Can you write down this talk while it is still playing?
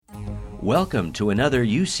Welcome to another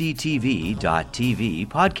UCTV.tv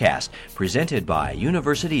podcast presented by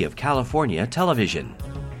University of California Television.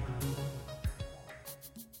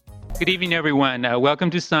 Good evening, everyone.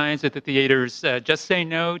 Welcome to Science at the Theater's Just Say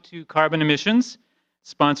No to Carbon Emissions,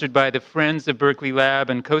 sponsored by the Friends of Berkeley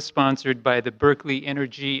Lab and co-sponsored by the Berkeley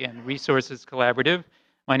Energy and Resources Collaborative.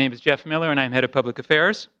 My name is Jeff Miller, and I'm Head of Public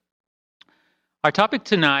Affairs. Our topic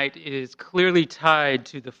tonight is clearly tied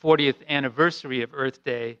to the 40th anniversary of Earth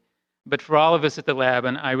Day, but for all of us at the lab,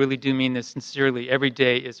 and I really do mean this sincerely, every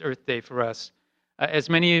day is Earth Day for us. As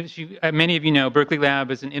many of you know, Berkeley Lab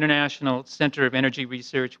is an international center of energy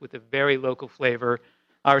research with a very local flavor.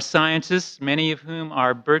 Our scientists, many of whom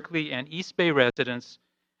are Berkeley and East Bay residents,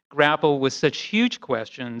 grapple with such huge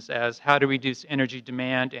questions as how to reduce energy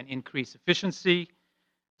demand and increase efficiency,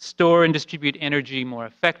 store and distribute energy more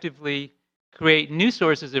effectively, create new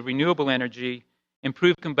sources of renewable energy,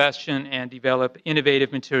 improve combustion, and develop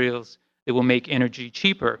innovative materials that will make energy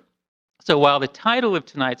cheaper. So while the title of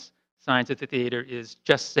tonight's Science at the Theater is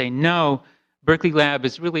Just Say No, Berkeley Lab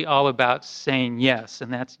is really all about saying yes,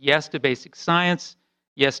 and that's yes to basic science,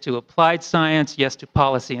 yes to applied science, yes to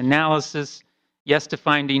policy analysis, yes to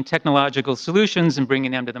finding technological solutions and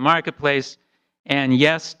bringing them to the marketplace, and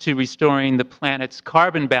yes to restoring the planet's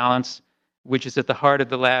carbon balance, which is at the heart of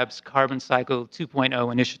the lab's Carbon Cycle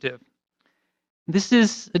 2.0 initiative. This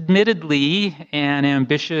is admittedly an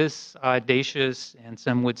ambitious, audacious, and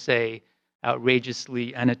some would say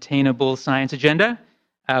outrageously unattainable science agenda.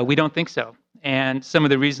 We don't think so, and some of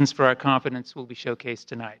the reasons for our confidence will be showcased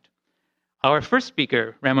tonight. Our first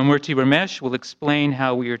speaker, Ramamoorthy Ramesh, will explain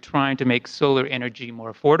how we are trying to make solar energy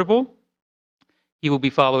more affordable. He will be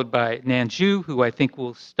followed by Nan Zhou, who I think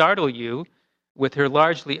will startle you with her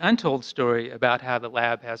largely untold story about how the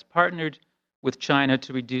lab has partnered with China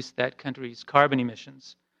to reduce that country's carbon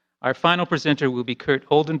emissions. Our final presenter will be Curt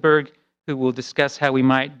Oldenburg, who will discuss how we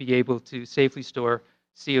might be able to safely store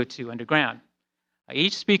CO2 underground.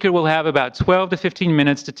 Each speaker will have about 12 to 15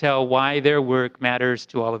 minutes to tell why their work matters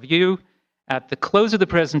to all of you. At the close of the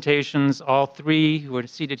presentations, all three who are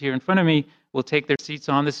seated here in front of me will take their seats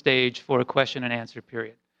on the stage for a question and answer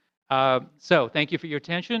period. So thank you for your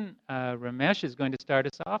attention. Ramesh is going to start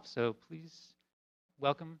us off, so please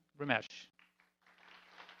welcome Ramesh.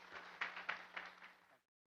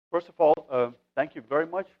 First of all, thank you very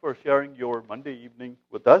much for sharing your Monday evening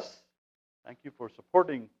with us. Thank you for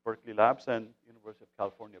supporting Berkeley Labs and University of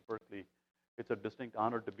California, Berkeley. It's a distinct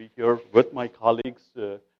honor to be here with my colleagues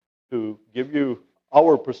to give you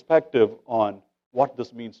our perspective on what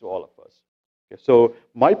this means to all of us. Okay, so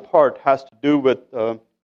my part has to do with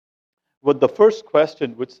the first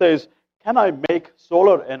question, which says, can I make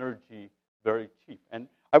solar energy very cheap? And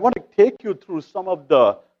I want to take you through some of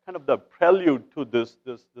the kind of the prelude to this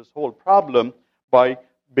whole problem by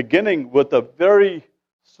beginning with a very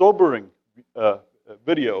sobering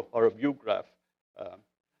video or a view graph.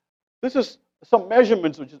 This is some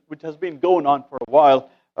measurements which has been going on for a while.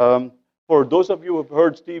 For those of you who have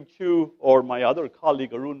heard Steve Chu or my other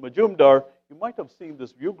colleague Arun Majumdar, you might have seen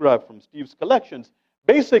this view graph from Steve's collections.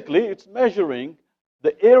 Basically, it's measuring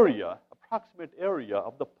the area, approximate area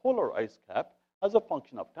of the polar ice cap as a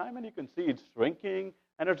function of time, and you can see it's shrinking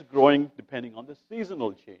and it's growing depending on the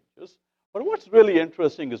seasonal changes. But what's really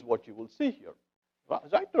interesting is what you will see here.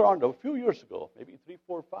 Right around a few years ago, maybe 3,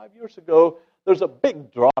 4, 5 years ago, there's a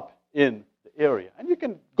big drop in the area. And you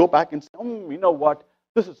can go back and say, you know what,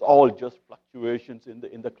 this is all just fluctuations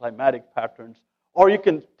in the climatic patterns. Or you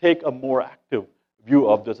can take a more active view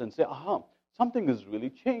of this and say, something is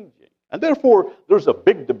really changing. And therefore, there's a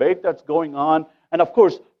big debate that's going on. And of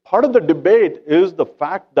course, part of the debate is the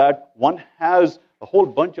fact that one has a whole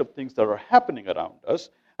bunch of things that are happening around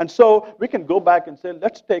us. And so we can go back and say,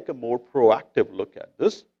 let's take a more proactive look at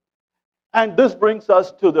this. And this brings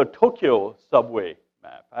us to the Tokyo subway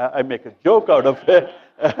map. I make a joke out of it.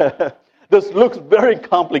 This looks very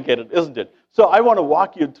complicated, isn't it? So I want to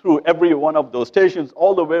walk you through every one of those stations,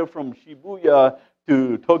 all the way from Shibuya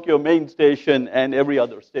to Tokyo Main Station and every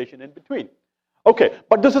other station in between. Okay,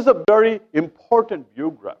 but this is a very important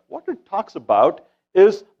view graph. What it talks about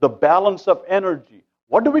is the balance of energy.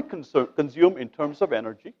 What do we consume in terms of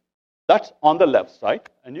energy? That's on the left side.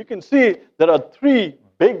 And you can see there are three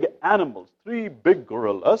big animals, three big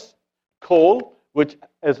gorillas. Coal, which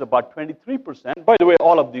is about 23%. By the way,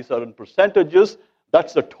 all of these are in percentages.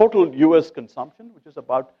 That's the total US consumption, which is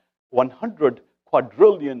about 100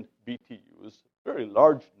 quadrillion BTUs. Very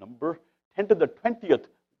large number, 10 to the 20th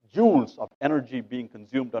joules of energy being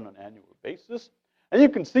consumed on an annual basis. And you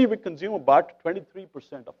can see we consume about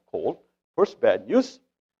 23% of coal. First bad news.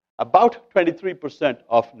 About 23%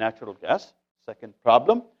 of natural gas. Second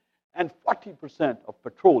problem. and 40% of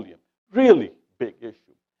petroleum. Really big issue.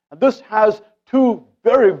 And this has two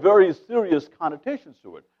very, very serious connotations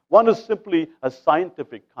to it. One is simply a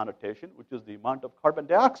scientific connotation, which is the amount of carbon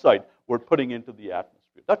dioxide we're putting into the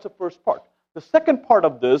atmosphere. That's the first part. The second part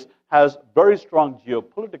of this has very strong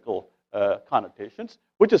geopolitical connotations,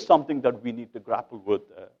 which is something that we need to grapple with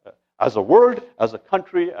as a world, as a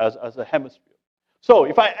country, as a hemisphere. So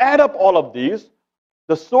if I add up all of these,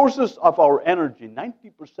 the sources of our energy,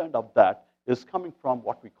 90% of that is coming from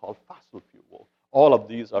what we call fossil fuel. All of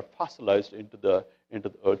these are fossilized into the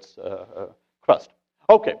Earth's crust.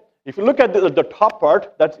 Okay, if you look at the top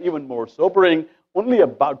part, that's even more sobering. Only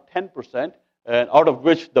about 10%, and out of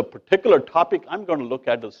which the particular topic I'm going to look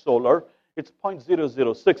at is solar. It's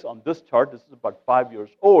 0.006 on this chart. This is about 5 years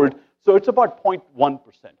old. So it's about 0.1%,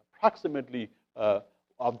 approximately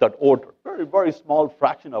of that order. Very, very small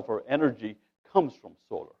fraction of our energy comes from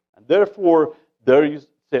solar. And therefore, there you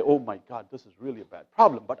say, oh my God, this is really a bad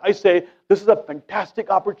problem. But I say, this is a fantastic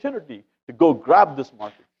opportunity to go grab this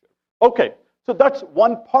market share. Okay, so that's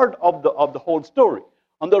one part of the whole story.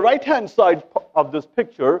 On the right-hand side of this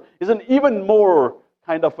picture is an even more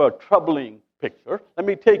kind of a troubling picture. Let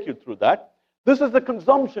me take you through that. This is the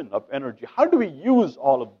consumption of energy. How do we use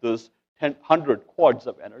all of this 100 quads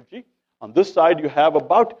of energy? On this side, you have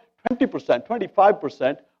about 20%,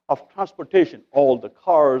 25% of transportation, all the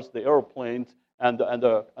cars, the airplanes, and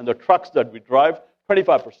the trucks that we drive,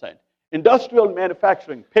 25%. Industrial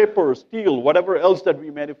manufacturing, paper, steel, whatever else that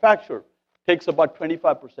we manufacture, takes about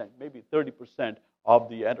 25%, maybe 30% of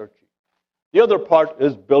the energy. The other part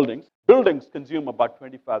is buildings. Buildings consume about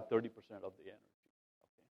 25, 30% of the energy.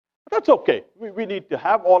 But that's okay. We need to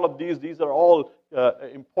have all of these. These are all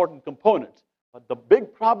important components. But the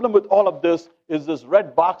big problem with all of this is this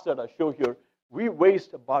red box that I show here. We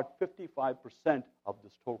waste about 55% of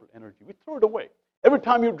this total energy. We throw it away. Every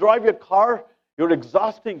time you drive your car, you're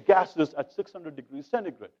exhausting gases at 600 degrees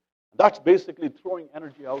centigrade. That's basically throwing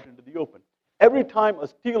energy out into the open. Every time a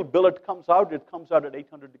steel billet comes out, it comes out at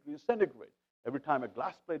 800 degrees centigrade. Every time a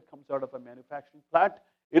glass plate comes out of a manufacturing plant,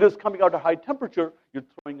 it is coming out at high temperature, you're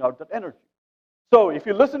throwing out that energy. So if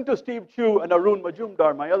you listen to Steve Chu and Arun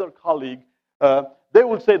Majumdar, my other colleague, they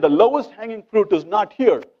will say the lowest hanging fruit is not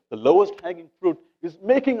here. The lowest hanging fruit is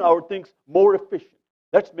making our things more efficient.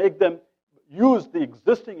 Let's make them use the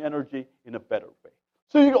existing energy in a better way.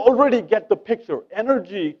 So you already get the picture.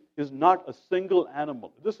 Energy is not a single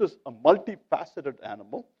animal. This is a multifaceted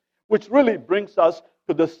animal, which really brings us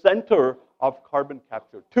to the center of carbon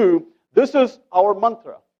capture. Two, this is our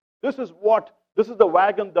mantra. This is the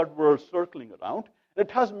wagon that we're circling around.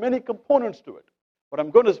 It has many components to it. What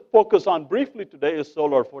I'm going to focus on briefly today is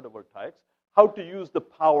solar photovoltaics, how to use the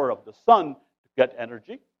power of the sun to get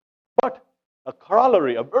energy. But a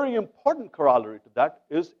corollary, a very important corollary to that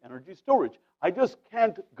is energy storage. I just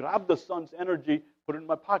can't grab the sun's energy, put it in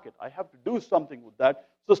my pocket. I have to do something with that.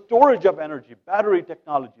 So storage of energy, battery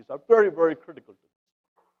technologies are very, very critical to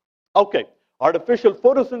this. Okay, artificial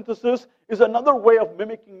photosynthesis is another way of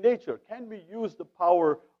mimicking nature. Can we use the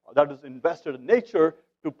power that is invested in nature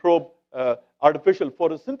to probe artificial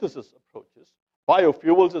photosynthesis approaches?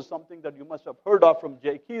 Biofuels is something that you must have heard of from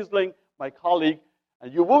Jay Kiesling, my colleague,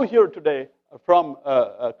 and you will hear today from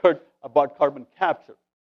Curt about carbon capture.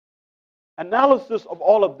 Analysis of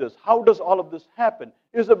all of this, how does all of this happen,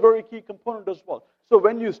 is a very key component as well. So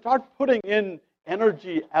when you start putting in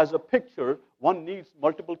energy as a picture, one needs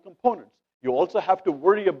multiple components. You also have to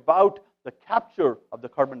worry about the capture of the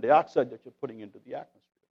carbon dioxide that you're putting into the atmosphere.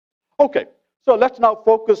 Okay, so let's now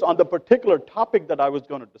focus on the particular topic that I was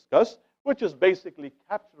going to discuss, which is basically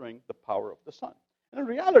capturing the power of the sun. And in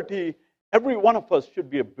reality, every one of us should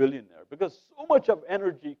be a billionaire because so much of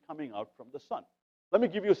energy coming out from the sun. Let me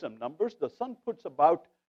give you some numbers. The sun puts about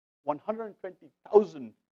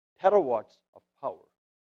 120,000 terawatts of power.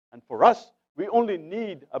 And for us, we only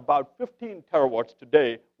need about 15 terawatts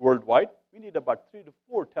today worldwide. We need about 3 to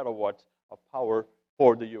 4 terawatts of power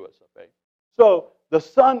for the US of A. So the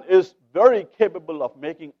sun is very capable of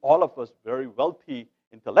making all of us very wealthy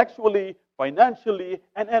intellectually, financially,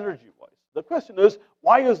 and energy-wise. The question is,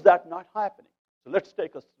 why is that not happening? So let's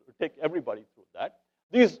take everybody through that.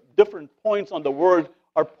 These different points on the world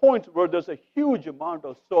are points where there's a huge amount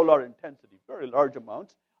of solar intensity, very large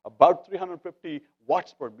amounts, about 350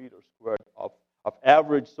 watts per meter squared of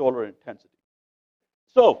average solar intensity.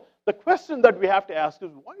 So the question that we have to ask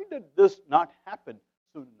is, why did this not happen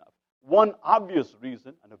soon enough? One obvious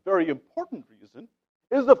reason, and a very important reason,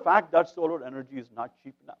 is the fact that solar energy is not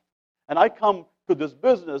cheap enough. And I come to this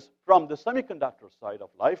business from the semiconductor side of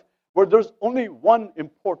life, where there's only one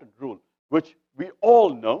important rule, which we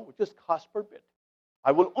all know, which is cost per bit.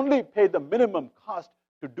 I will only pay the minimum cost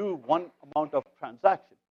to do one amount of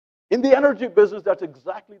transaction. In the energy business, that's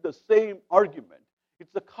exactly the same argument.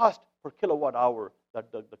 It's the cost per kilowatt hour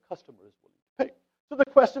that the customer is willing to pay. So the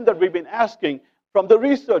question that we've been asking from the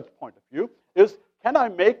research point of view is, can I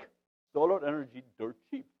make solar energy dirt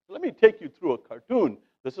cheap? So let me take you through a cartoon.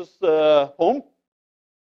 This is home.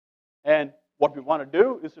 And what we want to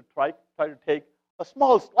do is to try to take a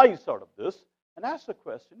small slice out of this and ask the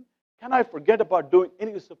question, can I forget about doing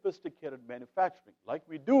any sophisticated manufacturing like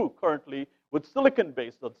we do currently with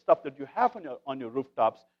silicon-based? The stuff that you have on your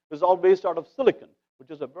rooftops is all based out of silicon, which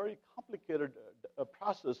is a very complicated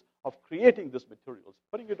process of creating this materials,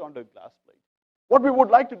 putting it onto a glass plate. What we would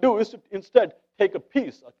like to do is to instead take a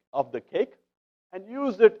piece of the cake and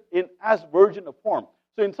use it in as virgin a form.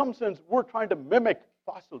 So in some sense, we're trying to mimic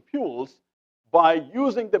fossil fuels by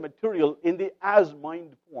using the material in the as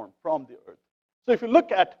mined form from the earth. So if you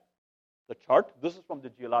look at the chart, this is from the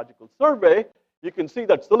Geological Survey, you can see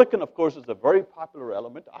that silicon, of course, is a very popular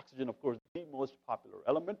element. Oxygen, of course, the most popular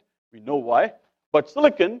element. We know why. But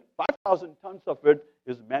silicon, 5,000 tons of it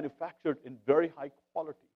is manufactured in very high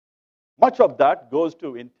quality. Much of that goes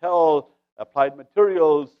to Intel, Applied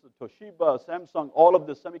Materials, Toshiba, Samsung, all of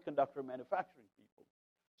the semiconductor manufacturing people.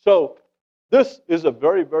 So this is a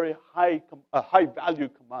very, very high value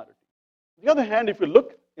commodity. On the other hand, if you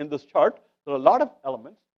look in this chart, there are a lot of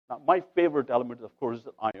elements. Now, my favorite element, of course, is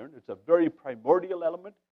iron. It's a very primordial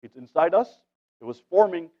element. It's inside us. It was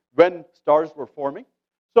forming when stars were forming.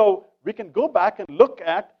 So we can go back and look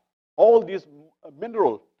at all these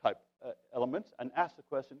mineral type elements and ask the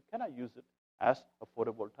question, can I use it as a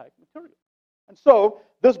photovoltaic material? And so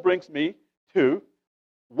this brings me to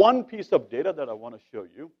one piece of data that I want to show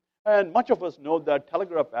you. And much of us know that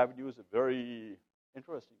Telegraph Avenue is a very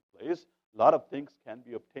interesting place. A lot of things can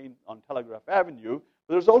be obtained on Telegraph Avenue.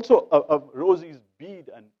 But there's also a Rosie's bead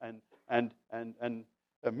and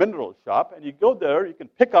a mineral shop. And you go there, you can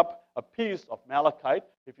pick up a piece of malachite.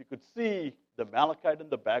 If you could see the malachite in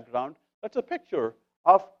the background, that's a picture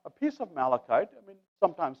of a piece of malachite. I mean,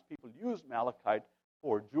 sometimes people use malachite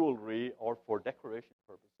for jewelry or for decoration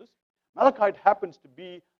purposes. Malachite happens to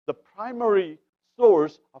be the primary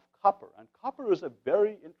source of copper. And copper is a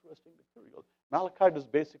very interesting material. Malachite is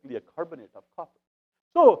basically a carbonate of copper.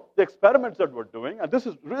 So the experiments that we're doing, and this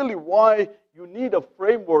is really why you need a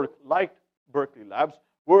framework like Berkeley Labs,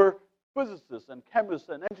 where physicists and chemists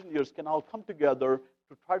and engineers can all come together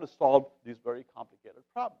to try to solve these very complicated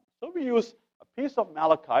problems. So we use a piece of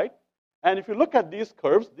malachite. And if you look at these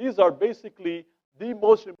curves, these are basically the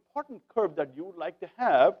most important curve that you would like to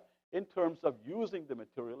have in terms of using the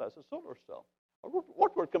material as a solar cell.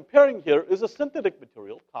 What we're comparing here is a synthetic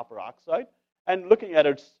material, copper oxide, and looking at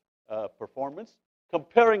its performance,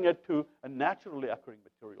 comparing it to a naturally occurring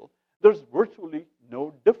material. There's virtually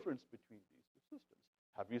no difference between these two systems.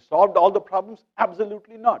 Have we solved all the problems?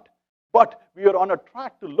 Absolutely not. But we are on a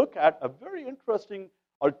track to look at a very interesting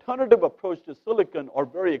alternative approach to silicon or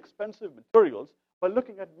very expensive materials by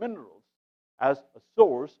looking at minerals as a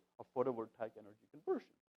source of photovoltaic energy conversion.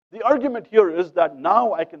 The argument here is that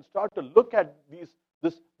now I can start to look at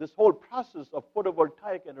this whole process of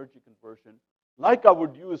photovoltaic energy conversion like I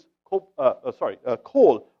would use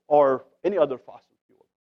coal or any other fossil fuel.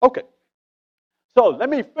 Okay, so let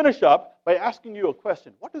me finish up by asking you a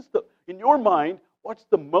question. In your mind, what's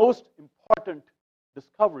the most important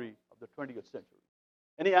discovery of the 20th century?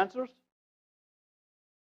 Any answers?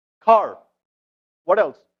 Car. What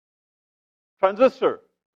else? Transistor.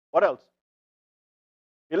 What else?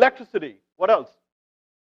 Electricity. What else?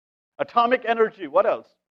 Atomic energy. What else?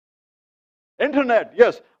 Internet.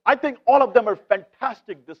 Yes, I think all of them are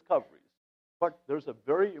fantastic discoveries. But there's a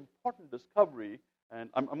very important discovery, and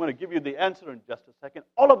I'm going to give you the answer in just a second.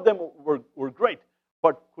 All of them were great.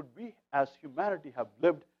 But could we, as humanity, have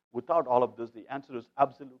lived without all of this? The answer is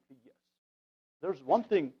absolutely yes. There's one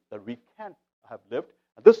thing that we can't have lived.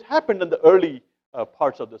 And this happened in the early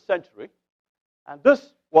parts of the century. And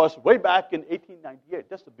this was way back in 1898,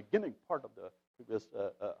 just the beginning part of the previous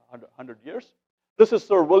 100 years. This is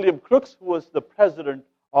Sir William Crookes, who was the president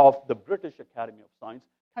of the British Academy of Science,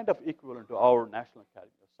 kind of equivalent to our National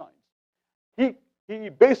Academy of Science. He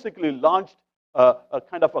basically launched a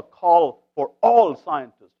kind of a call for all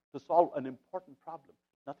scientists to solve an important problem.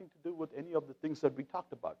 Nothing to do with any of the things that we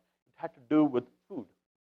talked about. It had to do with food.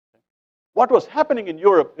 Okay? What was happening in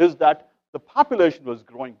Europe is that the population was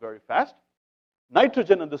growing very fast.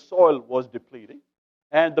 Nitrogen in the soil was depleting.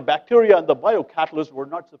 And the bacteria and the biocatalysts were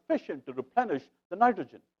not sufficient to replenish the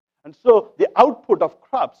nitrogen. And so the output of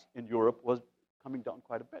crops in Europe was coming down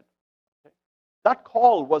quite a bit. Okay? That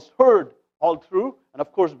call was heard all through. And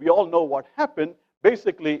of course, we all know what happened.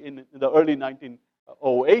 basically in the early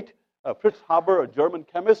 1908, Fritz Haber, a German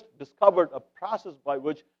chemist, discovered a process by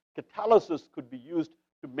which catalysis could be used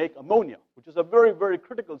to make ammonia, which is a very, very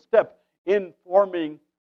critical step in forming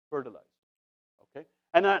fertilizer. Okay?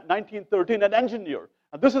 And in 1913, an engineer.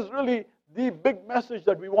 And this is really the big message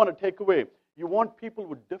that we want to take away. You want people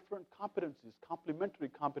with different competencies, complementary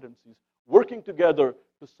competencies, working together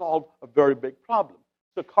to solve a very big problem.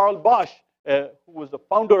 So Karl Bosch, who was the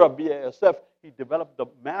founder of BASF, he developed the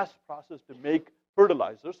mass process to make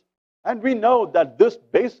fertilizers. And we know that this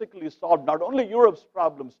basically solved not only Europe's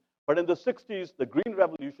problems, but in the 60s, the Green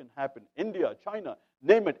Revolution happened. India, China,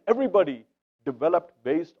 name it, everybody developed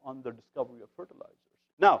based on the discovery of fertilizers.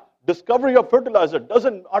 Now, discovery of fertilizer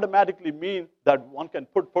doesn't automatically mean that one can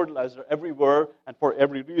put fertilizer everywhere and for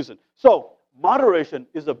every reason. So moderation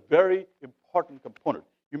is a very important component.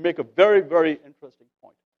 You make a very, very interesting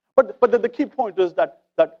point. But the key point is that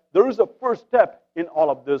there is a first step in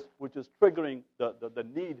all of this, which is triggering the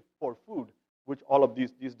need for food, which all of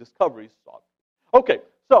these discoveries solve. Okay,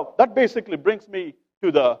 so that basically brings me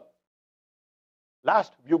to the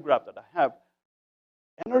last view graph that I have.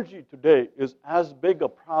 Energy today is as big a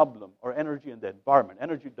problem, or energy in the environment.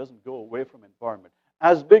 Energy doesn't go away from environment.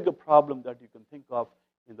 As big a problem that you can think of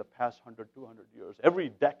in the past 100, 200 years. Every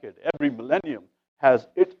decade, every millennium has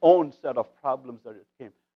its own set of problems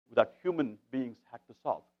that human beings had to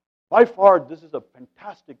solve. By far, this is a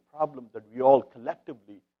fantastic problem that we all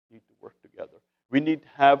collectively need to work together. We need to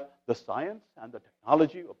have the science and the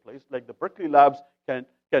technology. A place like the Berkeley Labs can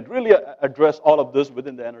really address all of this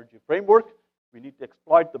within the energy framework. We need to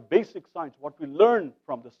exploit the basic science, what we learn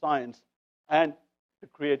from the science, and to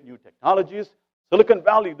create new technologies. Silicon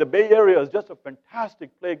Valley, the Bay Area, is just a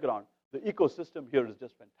fantastic playground. The ecosystem here is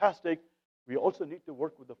just fantastic. We also need to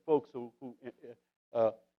work with the folks who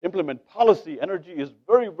implement policy. Energy is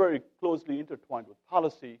very, very closely intertwined with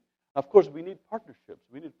policy. Of course, we need partnerships.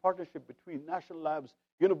 We need partnership between national labs,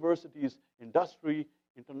 universities, industry,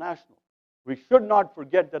 international. We should not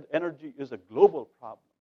forget that energy is a global problem.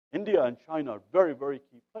 India and China are very, very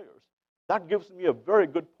key players. That gives me a very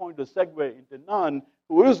good point to segue into Nan,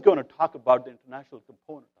 who is going to talk about the international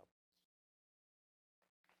component of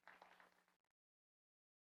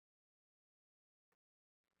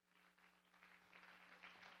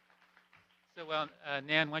it. So,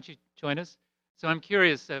 Nan, why don't you join us? So I'm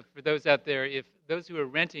curious, for those out there, if those who are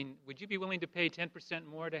renting, would you be willing to pay 10%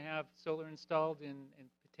 more to have solar installed and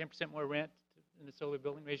 10% more rent in the solar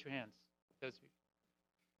building? Raise your hands. Those of you.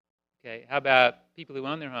 Okay, how about people who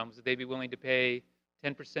own their homes? Would they be willing to pay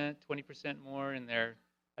 10%, 20% more in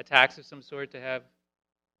a tax of some sort to have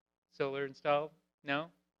solar installed? No?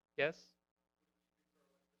 Yes?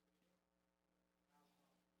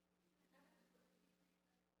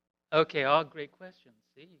 Okay, all great questions.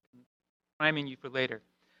 See, you can priming you for later.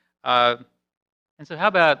 And so how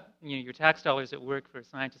about your tax dollars at work for a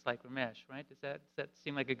scientist like Ramesh, right? Does that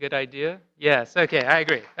seem like a good idea? Yes, okay, I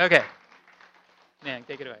agree. Okay. Nan,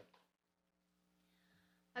 take it away.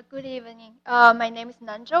 Good evening. My name is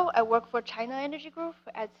Nan Zhou. I work for China Energy Group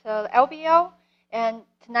at LBL. And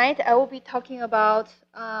tonight I will be talking about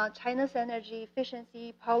China's energy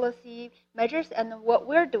efficiency policy measures and what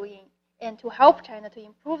we're doing and to help China to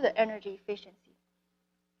improve the energy efficiency.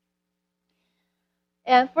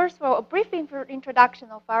 And first of all, a brief introduction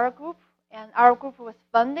of our group. And our group was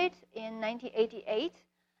funded in 1988.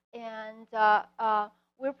 And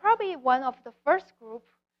we're probably one of the first group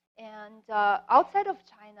and outside of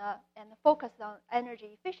China and focused on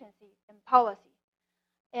energy efficiency and policy.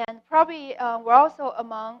 And probably we're also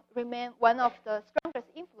remain one of the strongest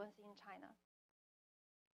influence in China.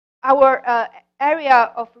 Our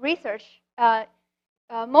area of research,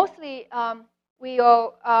 mostly we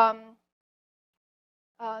will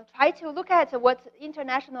try to look at what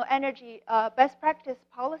international energy best practice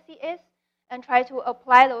policy is and try to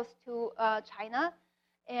apply those to China.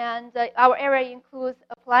 And our area includes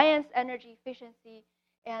appliance energy efficiency.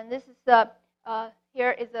 And this is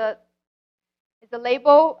here is a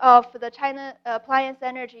label of the China appliance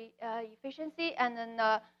energy efficiency and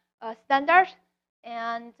then standard.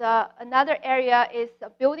 And another area is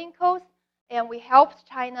building codes. And we helped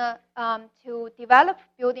China to develop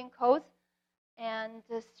building codes. And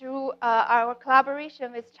through our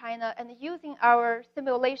collaboration with China and using our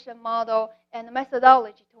simulation model and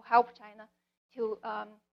methodology to help China to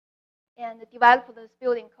and develop those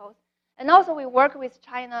building codes. And also we work with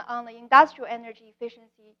China on the industrial energy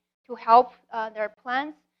efficiency to help their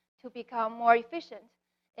plants to become more efficient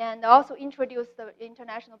and also introduce the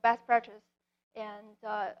international best practice and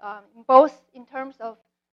both in terms of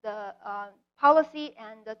the policy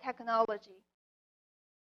and the technology.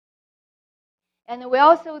 And we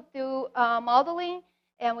also do modeling,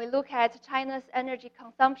 and we look at China's energy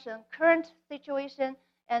consumption, current situation,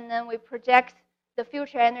 and then we project the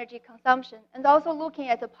future energy consumption, and also looking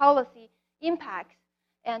at the policy impacts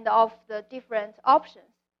and of the different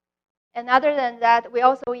options. And other than that, we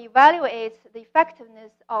also evaluate the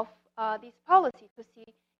effectiveness of these policies to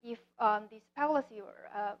see if these policies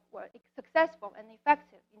were successful and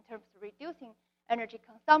effective in terms of reducing energy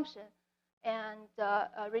consumption and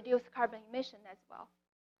reduce carbon emission as well.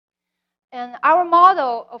 And our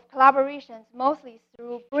model of collaboration is mostly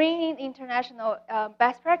through bringing international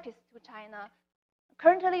best practice to China.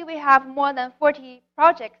 Currently, we have more than 40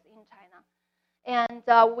 projects in China.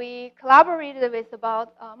 And we collaborated with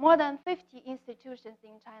about more than 50 institutions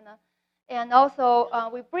in China. And also,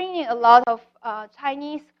 we bring in a lot of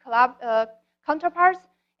Chinese counterparts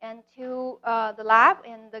and to the lab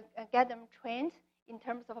and get them trained in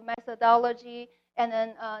terms of methodology, and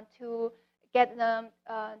then to get them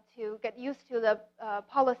to get used to the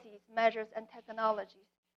policies, measures, and technologies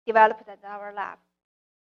developed at our lab.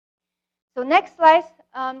 So next slide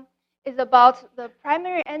is about the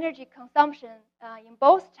primary energy consumption in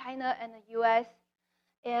both China and the US.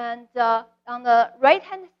 And on the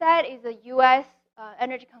right-hand side is the US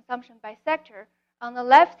energy consumption by sector. On the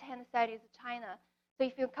left-hand side is China. So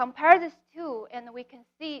if you compare these two, and we can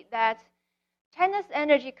see that China's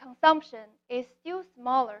energy consumption is still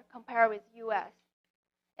smaller compared with US.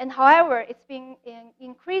 And however, it's been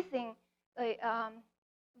increasing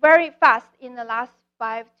very fast in the last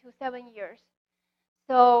 5 to 7 years.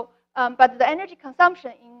 So, but the energy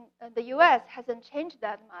consumption in the US hasn't changed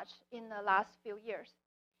that much in the last few years.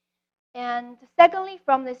 And secondly,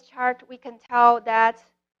 from this chart, we can tell that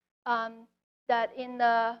that in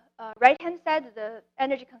the right-hand side, the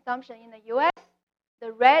energy consumption in the US,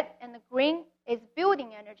 the red and the green is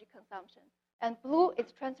building energy consumption, and blue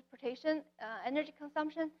is transportation energy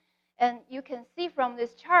consumption. And you can see from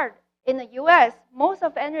this chart, in the US, most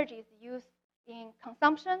of energy is used in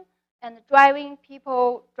consumption and driving,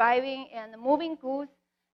 people driving and moving goods,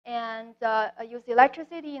 and use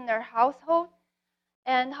electricity in their household.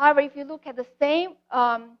 And however, if you look at the same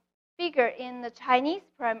figure in the Chinese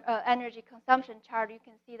energy consumption chart, you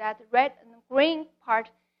can see that the red and the green part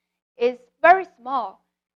is very small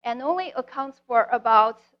and only accounts for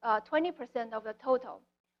about 20% of the total,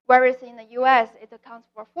 whereas in the US, it accounts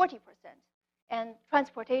for 40%, and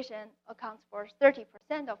transportation accounts for 30%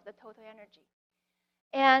 of the total energy.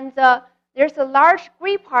 And there's a large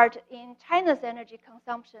gray part in China's energy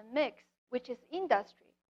consumption mix, which is industry.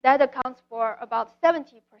 That accounts for about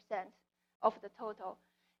 70% of the total.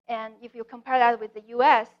 And if you compare that with the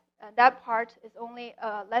US, that part is only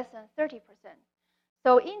less than 30%.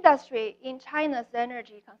 So industry in China's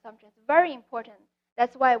energy consumption is very important.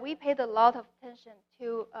 That's why we paid a lot of attention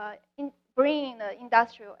to bringing the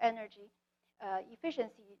industrial energy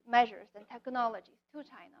efficiency measures and technologies to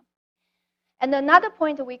China. And another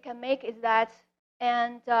point we can make is that,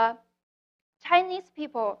 Chinese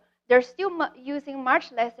people, they're still using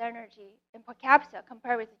much less energy in per capita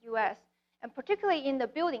compared with the US, and particularly in the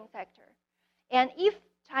building sector. And if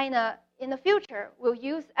China in the future will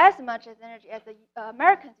use as much as energy as the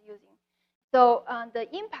Americans using, so the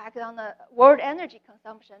impact on the world energy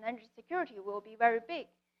consumption, energy security will be very big.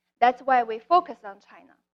 That's why we focus on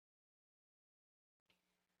China.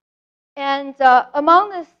 And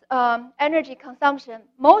among this energy consumption,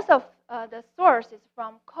 most of the source is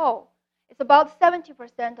from coal. It's about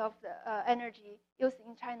 70% of the energy used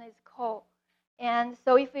in China is coal. And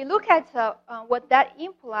so if we look at what that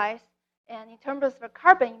implies, and in terms of the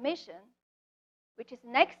carbon emission, which is the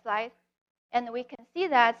next slide, and we can see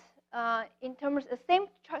that in terms of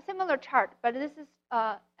the similar chart, but this is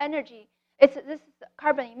energy. This is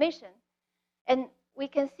carbon emission, and we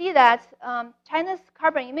can see that China's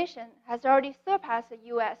carbon emission has already surpassed the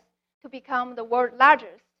U.S. to become the world's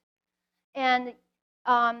largest, and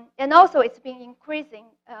also it's been increasing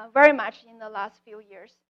very much in the last few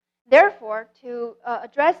years. Therefore, to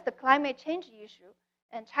address the climate change issue,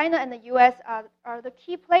 and China and the U.S. are the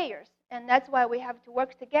key players, and that's why we have to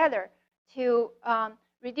work together to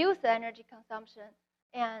reduce the energy consumption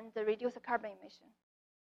and reduce the carbon emission.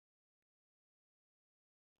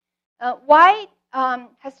 Why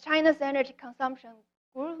has China's energy consumption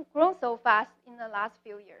grown so fast in the last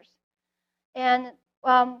few years? And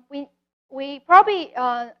we probably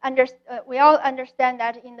we all understand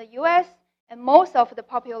that in the U.S. and most of the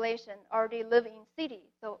population already live in cities,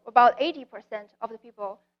 so about 80% of the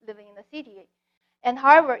people living in the city. And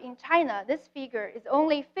however, in China, this figure is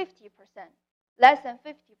only 50%, less than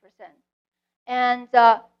 50%. And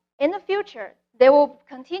in the future, they will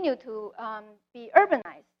continue to be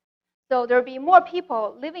urbanized. So there will be more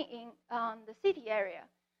people living in the city area.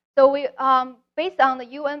 So we, based on the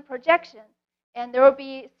UN projection, and there will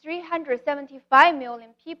be 375 million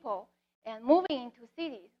people and moving into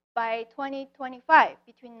cities by 2025,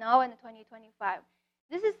 between now and 2025.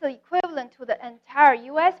 This is the equivalent to the entire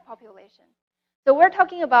US population. So we're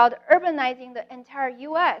talking about urbanizing the entire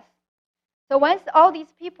US. So once all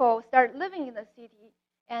these people start living in the city,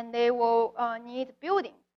 and they will need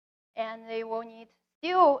buildings, and they will need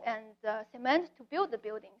steel and cement to build the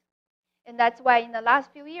buildings. And that's why in the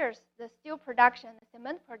last few years, the steel production, the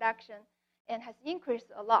cement production, and has increased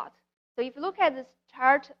a lot. So if you look at this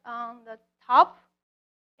chart on the top,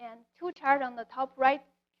 and two charts on the top right,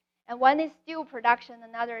 and one is steel production,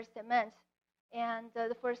 another is cement. And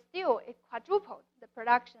for steel, it quadrupled. The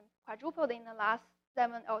production quadrupled in the last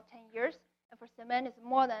 7 or 10 years, and for cement, it's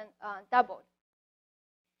more than doubled.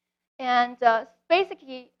 And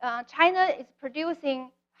basically, China is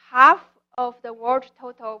producing half of the world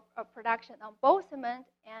total production on both cement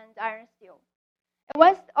and iron steel. And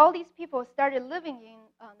once all these people started living in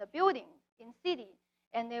the buildings in city,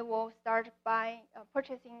 and they will start by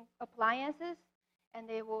purchasing appliances, and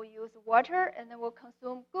they will use water, and they will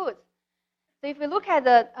consume goods. So if you look at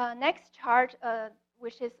the next chart,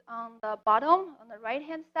 which is on the bottom, on the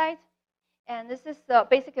right-hand side, and this is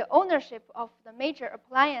basically ownership of the major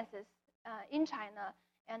appliances in China,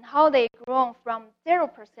 and how they grown from 0%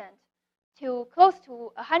 to close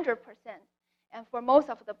to 100%, and for most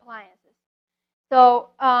of the appliances. So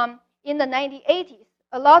in the 1980s,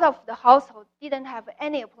 a lot of the households didn't have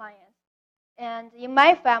any appliance. And in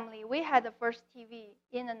my family, we had the first TV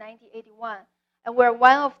in 1981. And we're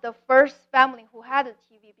one of the first family who had a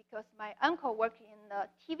TV because my uncle worked in the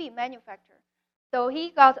TV manufacturer. So he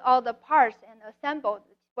got all the parts and assembled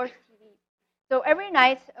the first TV. So every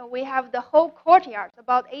night, we have the whole courtyard,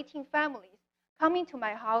 about 18 families, coming to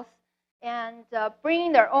my house and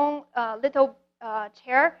bringing their own little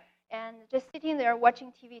chair and just sitting there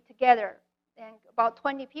watching TV together. And about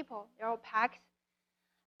 20 people, they're all packed.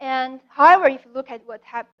 And however, if you look at what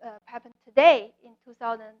happened today in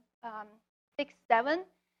 2006, 2007,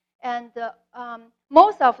 and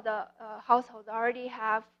most of the households already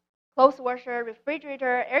have clothes washer,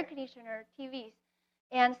 refrigerator, air conditioner, TVs,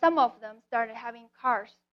 and some of them started having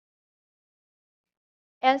cars.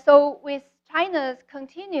 And so with China's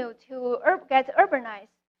continue to get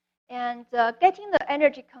urbanized and getting the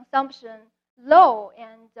energy consumption low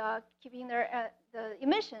and keeping the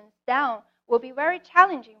emissions down will be very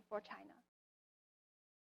challenging for China.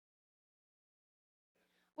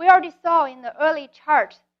 We already saw in the early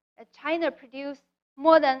chart that China produced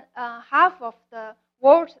more than half of the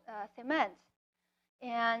world cement,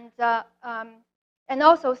 and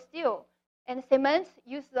also steel. And cement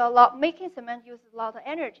uses a lot. Making cement uses a lot of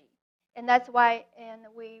energy, and that's why. And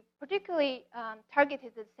we particularly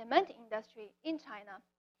targeted the cement industry in China.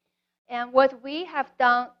 And what we have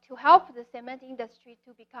done to help the cement industry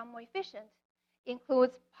to become more efficient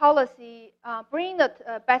includes policy, bringing the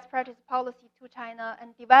best practice policy to China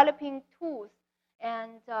and developing tools.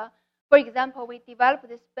 And for example, we developed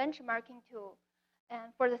this benchmarking tool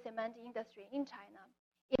and for the cement industry in China.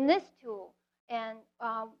 In this tool, and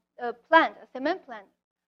a cement plant,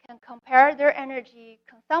 can compare their energy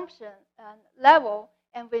consumption level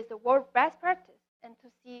and with the world best practice, and to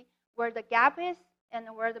see where the gap is and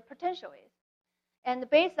where the potential is. And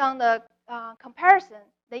based on the comparison,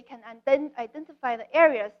 they can identify the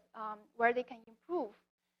areas where they can improve.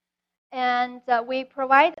 And we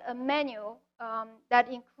provide a menu that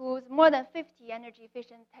includes more than 50 energy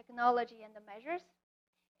efficient technology and the measures.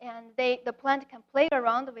 And the plant can play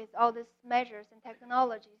around with all these measures and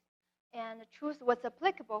technologies and choose what's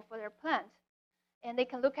applicable for their plant. And they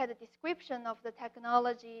can look at the description of the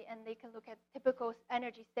technology, and they can look at typical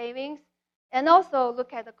energy savings, and also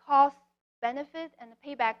look at the cost, benefit, and the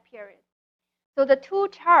payback period. So the two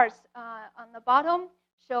charts on the bottom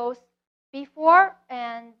shows before,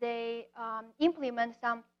 and they implement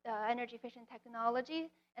some energy efficient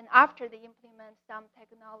technology, and after they implement some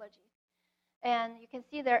technology. And you can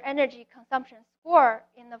see their energy consumption score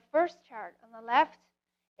in the first chart on the left,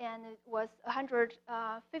 and it was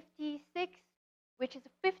 156, which is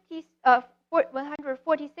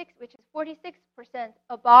 146, which is 46%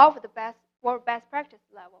 above the world best practice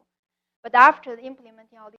level. But after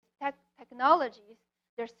implementing all these technologies,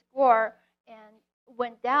 their score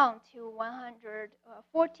went down to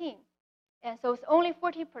 114. And so it's only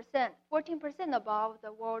 14% above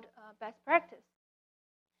the world best practice.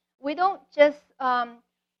 We don't just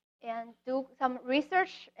do some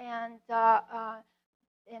research and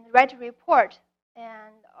write a report.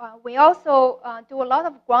 And we also do a lot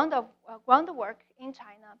of groundwork in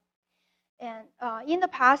China. And in the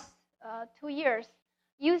past 2 years,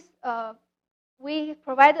 we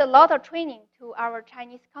provided a lot of training to our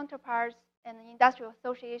Chinese counterparts and industrial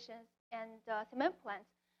associations and cement plants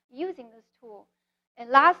using this tool. And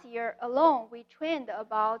last year alone, we trained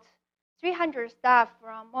about 300 staff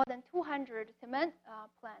from more than 200 cement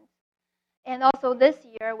plants. And also this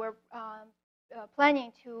year, we're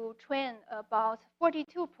planning to train about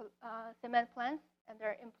 42 cement plants and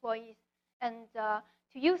their employees and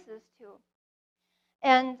to use this tool.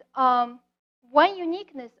 And one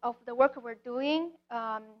uniqueness of the work we're doing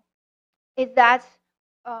is that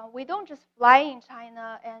we don't just fly in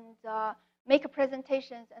China and make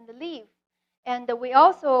presentations and leave. And we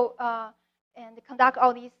also conduct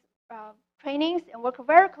all these trainings and work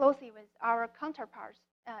very closely with our counterparts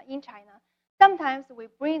in China. Sometimes we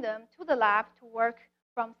bring them to the lab to work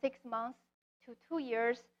from 6 months to 2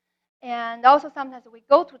 years. And also sometimes we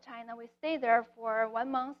go to China, we stay there for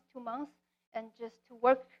 1 month, 2 months, and just to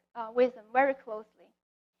work with them very closely.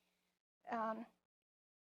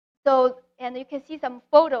 And you can see some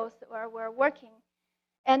photos where we're working.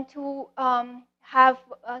 And to have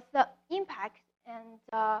the impact, and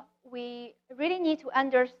we really need to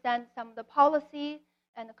understand some of the policy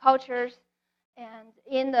and the cultures and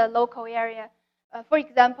in the local area. For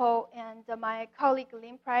example, and my colleague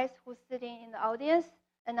Lynn Price, who's sitting in the audience,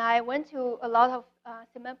 and I went to a lot of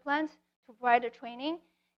cement plants to provide the training.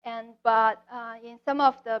 But in some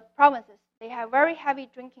of the provinces, they have very heavy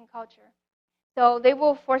drinking culture. So they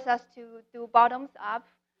will force us to do bottoms up,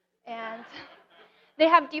 and they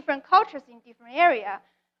have different cultures in different areas.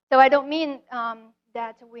 So I don't mean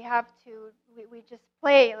that we have to, we just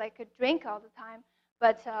play like a drink all the time,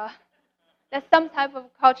 but that's some type of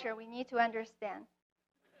culture we need to understand.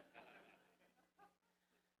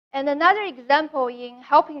 And another example in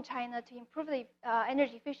helping China to improve the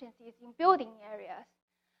energy efficiency is in building areas.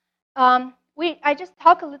 I just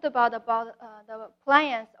talked a little about the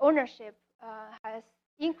appliance ownership has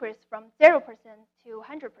increased from 0% to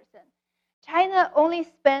 100%. China only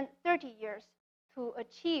spent 30 years to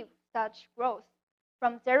achieve such growth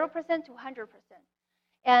from 0% to 100%,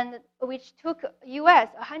 and which took US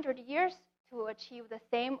 100 years to achieve the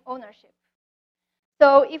same ownership.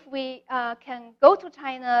 So if we can go to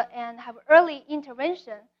China and have early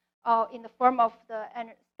intervention in the form of the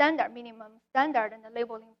standard, minimum standard and the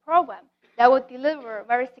labeling program, that would deliver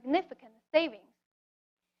very significant savings.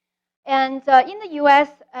 And in the US,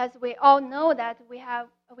 as we all know, that we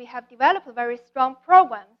have developed a very strong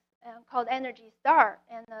program called Energy Star,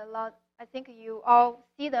 and I think you all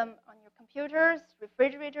see them on your computers,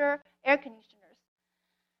 refrigerator, air conditioners.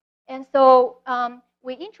 And so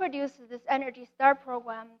we introduced this Energy Star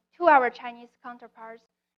program to our Chinese counterparts,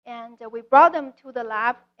 and we brought them to the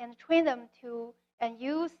lab and trained them to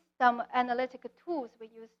use some analytical tools we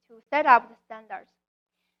use to set up the standards.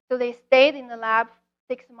 So they stayed in the lab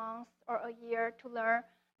 6 months or a year to learn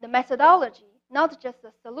the methodology, not just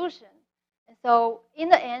the solution. And so in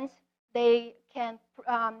the end, they can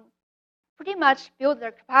pretty much build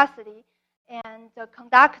their capacity and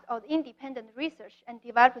conduct all independent research and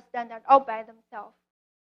develop a standard all by themselves.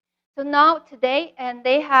 So now today, and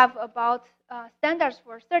they have about standards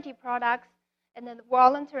for 30 products, and then the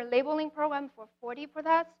voluntary labeling program for 40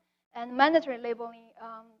 products, and mandatory labeling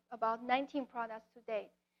about 19 products today.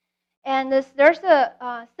 And there's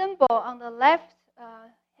a symbol on the left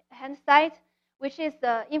hand side, which is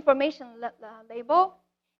the information label.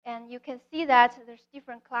 And you can see that there's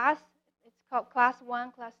different class. It's called class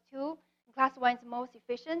 1, class 2. Class 1 is most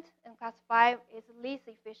efficient, and class 5 is least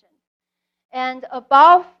efficient. And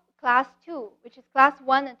above class 2, which is class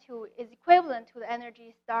 1 and 2, is equivalent to the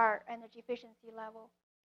Energy Star energy efficiency level.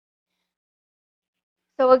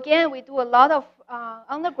 So again, we do a lot of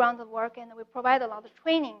on-the-ground work, and we provide a lot of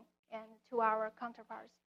training to our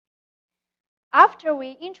counterparts. After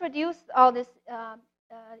we introduced all these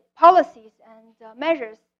policies and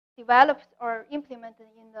measures developed or implemented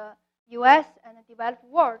in the US and the developed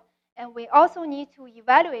world, and we also need to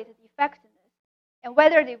evaluate the effectiveness and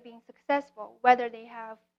whether they've been successful, whether they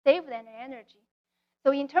have saved any energy.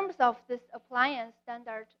 So in terms of this appliance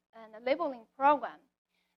standard and labeling program,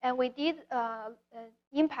 and we did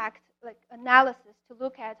impact analysis to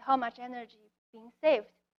look at how much energy is being saved.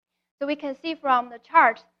 So we can see from the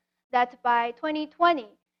chart that by 2020,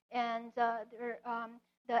 and the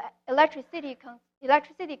electricity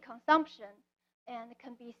consumption and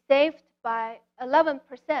can be saved by 11%,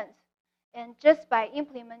 and just by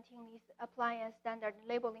implementing this appliance standard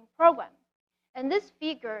labeling program. And this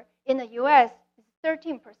figure in the US is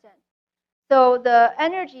 13%. So the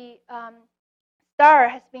Energy Star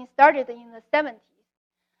has been started in the 70s.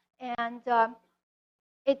 And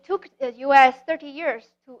it took the U.S. 30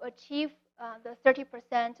 years to achieve the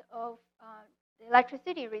 30% of the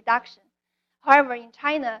electricity reduction. However, in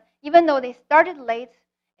China, even though they started late,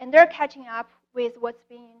 and they're catching up with what's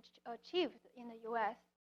being achieved in the U.S.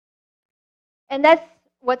 And that's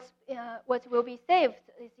what will be saved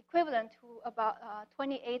is equivalent to about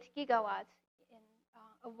 28 gigawatts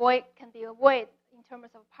can be avoided in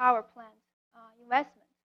terms of power plant investment.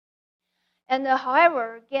 And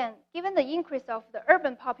however, again, given the increase of the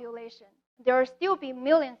urban population, there will still be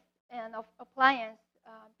millions of appliances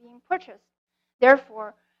being purchased.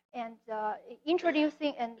 Therefore, and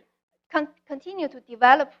introducing and continue to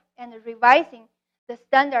develop and revising the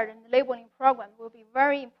standard and labeling program will be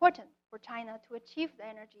very important for China to achieve the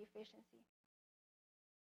energy efficiency.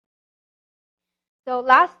 So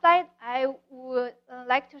last slide, I would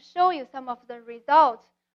like to show you some of the results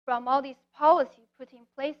from all these policies put in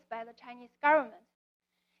place by the Chinese government.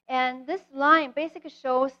 And this line basically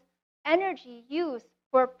shows energy use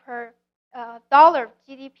per dollar of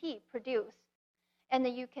GDP produced. And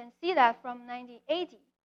you can see that from 1980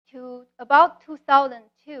 to about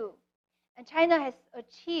 2002, and China has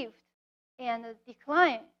achieved a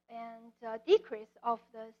decline and decrease of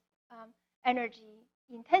the energy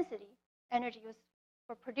intensity, energy used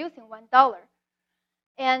for producing $1.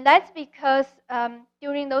 And that's because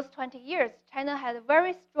during those 20 years, China had a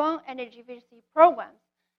very strong energy efficiency programs,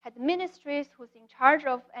 had ministries who's in charge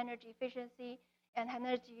of energy efficiency and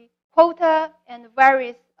energy quota and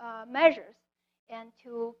various measures, and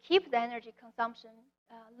to keep the energy consumption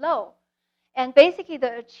low. And basically,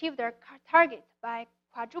 they achieved their target by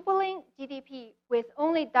quadrupling GDP with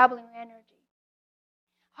only doubling energy.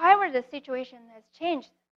 However, the situation has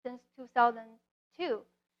changed since 2002.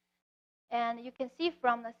 And you can see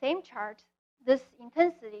from the same chart, this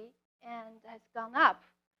intensity has gone up,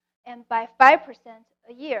 and by 5%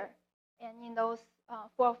 a year, and in those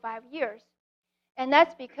 4 or 5 years. And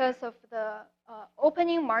that's because of the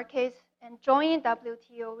opening markets and joining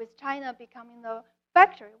WTO, with China becoming the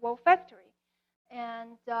world factory.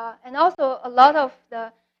 And also a lot of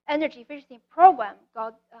the energy efficiency program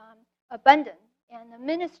got abandoned, and the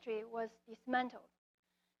ministry was dismantled.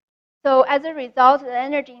 So as a result, the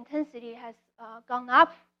energy intensity has gone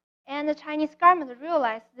up, and the Chinese government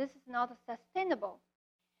realized this is not sustainable.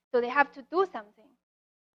 So they have to do something.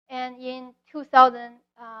 And in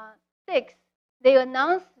 2006, they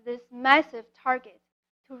announced this massive target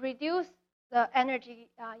to reduce the energy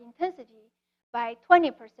intensity by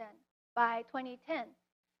 20% by 2010.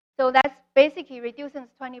 So that's basically reducing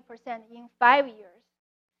 20% in 5 years.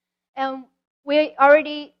 And we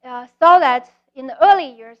already saw that in the early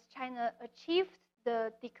years, China achieved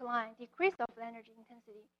the decrease of the energy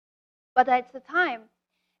intensity. But at the time,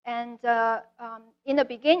 and in the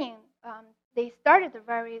beginning, they started at a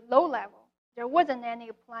very low level. There wasn't any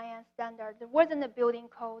appliance standard. There wasn't a building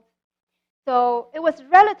code. So it was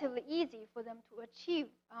relatively easy for them to achieve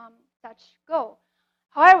such goal.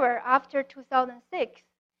 However, after 2006,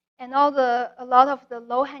 and a lot of the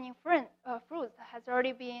low-hanging fruit has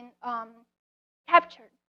already been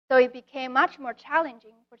captured. So it became much more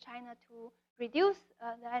challenging for China to reduce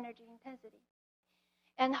the energy intensity.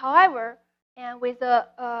 And however, and with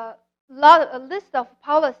a list of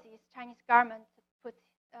policies Chinese government put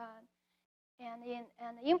and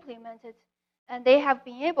implemented, and they have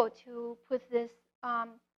been able to put this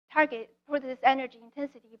put this energy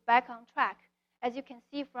intensity back on track. As you can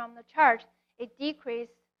see from the chart, it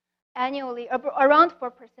decreased annually around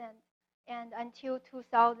 4% and until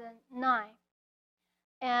 2009.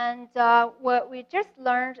 And what we just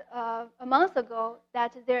learned a month ago,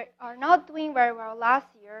 that they are not doing very well last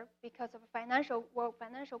year because of a world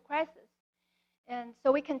financial crisis. And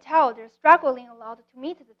so we can tell they're struggling a lot to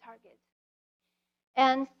meet the target.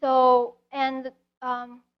 And so, there's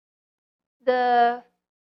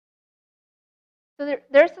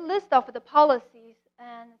a list of the policies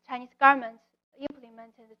and Chinese government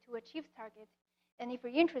implemented to achieve targets. And if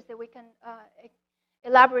you're interested, we can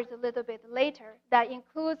elaborate a little bit later. That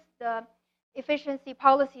includes the efficiency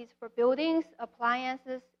policies for buildings,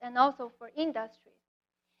 appliances, and also for industry,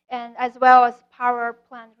 and as well as power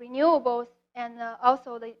plant renewables, and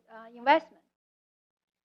also the investment.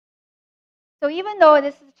 So even though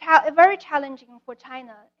this is very challenging for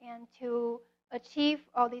China and to achieve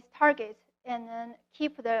all these targets and then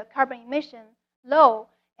keep the carbon emission low,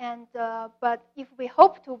 and but if we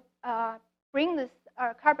hope to bring this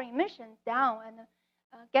carbon emission down and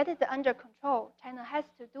get it under control, China has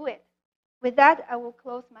to do it. With that, I will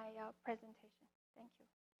close my presentation. Thank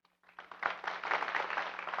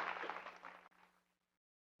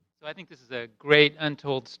you. So I think this is a great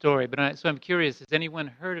untold story. But so I'm curious, has anyone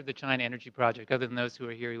heard of the China Energy Project other than those who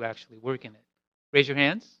are here who actually work in it? Raise your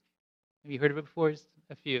hands. Have you heard of it before? Just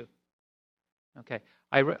a few. Okay.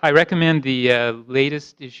 I recommend the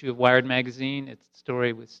latest issue of Wired magazine. It's a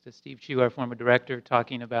story with Steve Chu, our former director,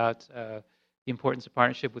 talking about the importance of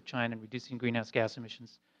partnership with China in reducing greenhouse gas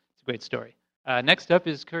emissions. It's a great story. Next up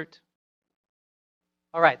is Curt.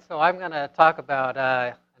 All right, so I'm going to talk about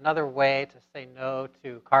another way to say no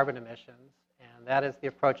to carbon emissions, and that is the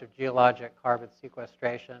approach of geologic carbon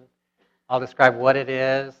sequestration. I'll describe what it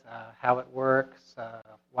is, how it works,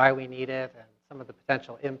 why we need it, and some of the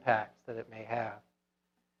potential impacts that it may have.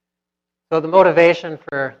 So the motivation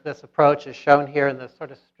for this approach is shown here in this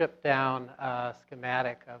sort of stripped down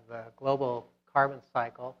schematic of the global carbon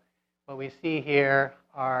cycle. What we see here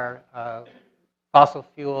are fossil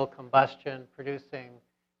fuel combustion producing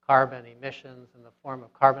carbon emissions in the form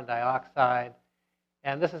of carbon dioxide.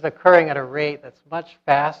 And this is occurring at a rate that's much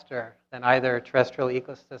faster than either terrestrial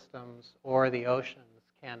ecosystems or the oceans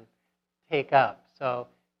can take up. So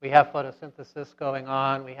we have photosynthesis going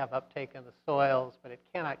on, we have uptake in the soils, but it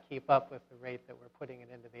cannot keep up with the rate that we're putting it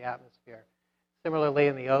into the atmosphere. Similarly,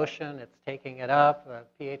 in the ocean, it's taking it up, the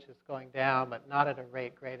pH is going down, but not at a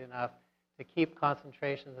rate great enough to keep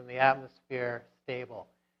concentrations in the atmosphere stable.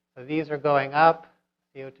 So these are going up,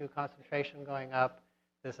 CO2 concentration going up.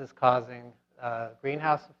 This is causing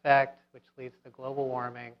greenhouse effect, which leads to global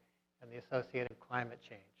warming and the associated climate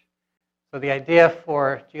change. So the idea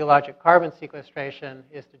for geologic carbon sequestration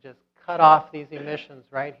is to just cut off these emissions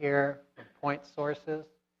right here from point sources,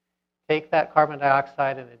 take that carbon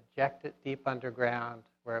dioxide and inject it deep underground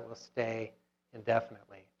where it will stay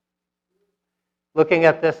indefinitely. Looking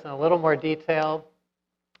at this in a little more detail,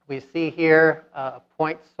 we see here a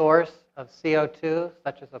point source of CO2,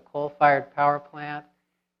 such as a coal-fired power plant.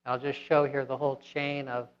 I'll just show here the whole chain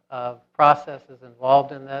of processes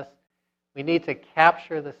involved in this. We need to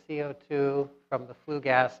capture the CO2 from the flue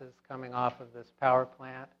gases coming off of this power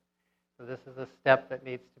plant. So this is a step that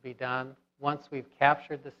needs to be done. Once we've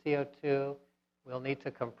captured the CO2, we'll need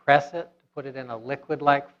to compress it to put it in a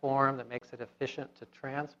liquid-like form that makes it efficient to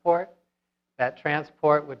transport. That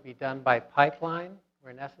transport would be done by pipeline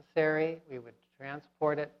where necessary. We would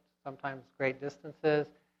transport it, sometimes great distances,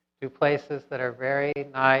 to places that are very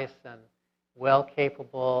nice and well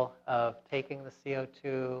capable of taking the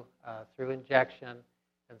CO2 through injection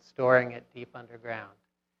and storing it deep underground.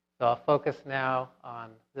 So I'll focus now on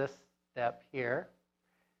this step here.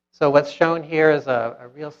 So what's shown here is a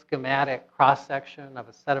real schematic cross-section of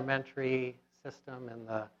a sedimentary system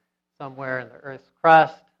somewhere in the Earth's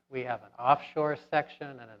crust. We have an offshore section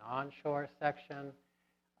and an onshore section.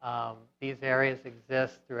 These areas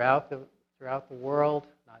exist throughout the world,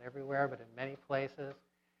 not everywhere, but in many places.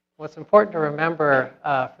 What's important to remember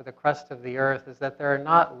for the crust of the Earth is that there are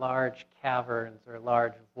not large caverns or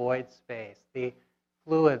large void space. The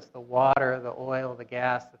fluids, the water, the oil, the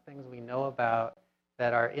gas, the things we know about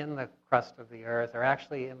that are in the crust of the Earth are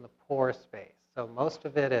actually in the pore space. So most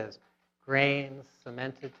of it is grains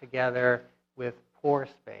cemented together with pore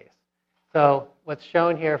space. So what's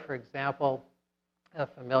shown here, for example, a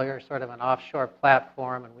familiar sort of an offshore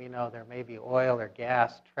platform, and we know there may be oil or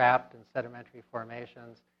gas trapped in sedimentary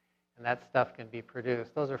formations, and that stuff can be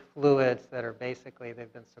produced. Those are fluids that are basically,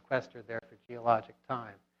 they've been sequestered there for geologic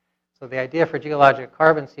time. So the idea for geologic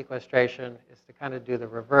carbon sequestration is to kind of do the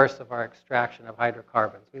reverse of our extraction of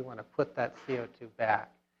hydrocarbons. We want to put that CO2 back.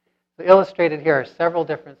 So illustrated here are several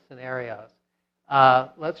different scenarios.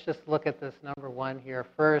 Let's just look at this number one here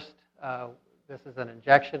first. This is an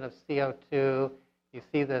injection of CO2. You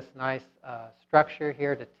see this nice structure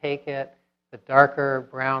here to take it. The darker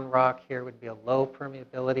brown rock here would be a low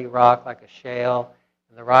permeability rock like a shale,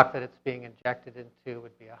 and the rock that it's being injected into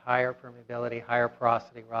would be a higher permeability, higher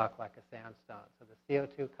porosity rock like a sandstone. So the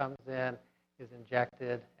CO2 comes in, is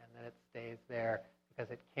injected, and then it stays there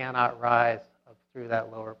because it cannot rise up through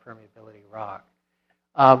that lower permeability rock.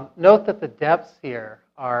 Note that the depths here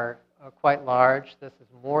are quite large. This is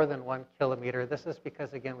more than 1 kilometer. This is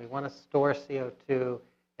because, again, we want to store CO2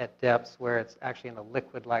 at depths where it's actually in a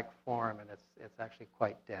liquid-like form and it's actually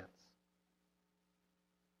quite dense.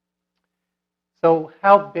 So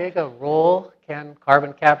how big a role can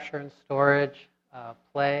carbon capture and storage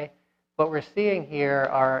play? What we're seeing here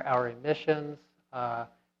are our emissions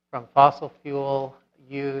from fossil fuel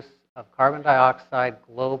use of carbon dioxide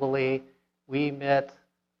globally. We emit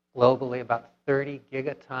globally about 30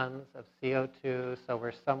 gigatons of CO2, so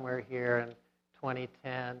we're somewhere here in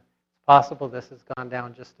 2010. It's possible this has gone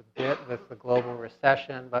down just a bit with the global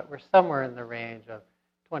recession, but we're somewhere in the range of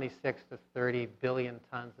 26 to 30 billion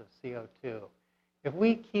tons of CO2. If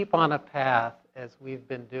we keep on a path as we've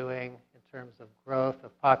been doing in terms of growth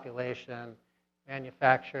of population,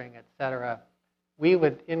 manufacturing, et cetera, we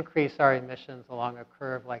would increase our emissions along a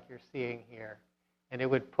curve like you're seeing here. And it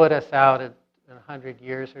would put us out in 100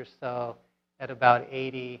 years or so at about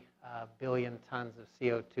 80 billion tons of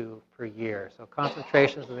CO2 per year. So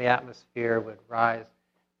concentrations in the atmosphere would rise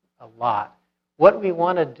a lot. What we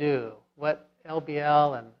want to do, what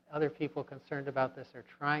LBL and other people concerned about this are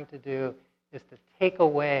trying to do, is to take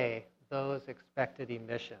away those expected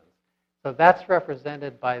emissions. So that's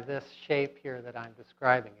represented by this shape here that I'm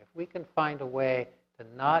describing. If we can find a way to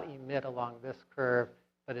not emit along this curve,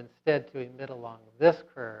 but instead to emit along this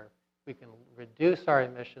curve, we can reduce our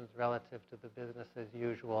emissions relative to the business as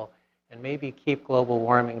usual and maybe keep global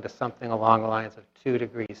warming to something along the lines of 2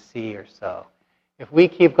 degrees C or so. If we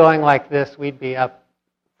keep going like this, we'd be up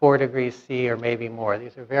 4 degrees C or maybe more.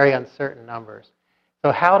 These are very uncertain numbers.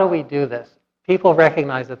 So how do we do this? People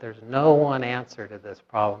recognize that there's no one answer to this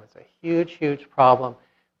problem. It's a huge, huge problem,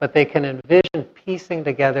 but they can envision piecing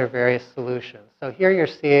together various solutions. So here you're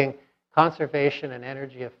seeing conservation and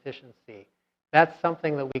energy efficiency. That's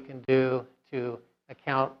something that we can do to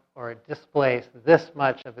account or displace this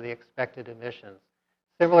much of the expected emissions.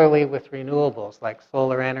 Similarly with renewables like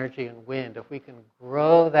solar energy and wind, if we can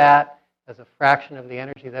grow that as a fraction of the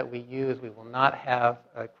energy that we use, we will not have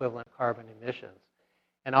equivalent carbon emissions.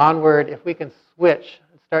 And onward, if we can switch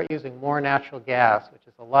and start using more natural gas, which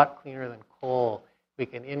is a lot cleaner than coal, we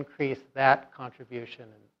can increase that contribution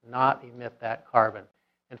and not emit that carbon.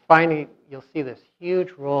 And finally, you'll see this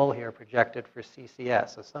huge role here projected for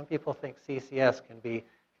CCS. So some people think CCS can be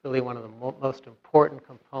really one of the most important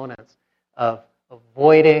components of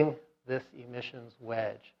avoiding this emissions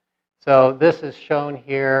wedge. So this is shown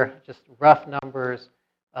here, just rough numbers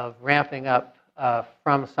of ramping up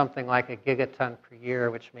from something like a gigaton per year,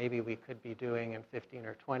 which maybe we could be doing in 15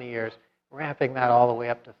 or 20 years, ramping that all the way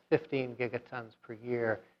up to 15 gigatons per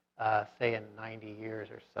year, say in 90 years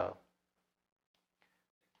or so.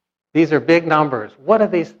 These are big numbers. What do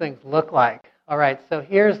these things look like? All right, so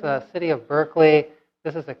here's the city of Berkeley.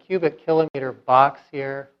 This is a cubic kilometer box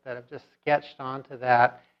here that I've just sketched onto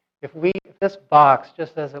that. If this box,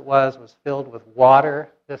 just as it was filled with water,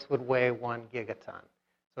 this would weigh 1 gigaton.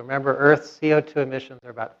 So remember, Earth's CO2 emissions are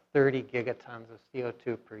about 30 gigatons of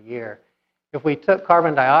CO2 per year. If we took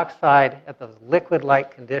carbon dioxide at those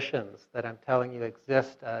liquid-like conditions that I'm telling you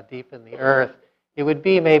exist deep in the Earth, it would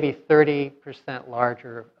be maybe 30%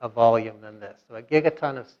 larger a volume than this. So a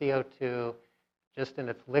gigaton of CO2, just in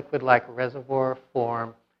its liquid-like reservoir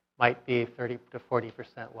form, might be 30 to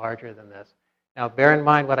 40% larger than this. Now, bear in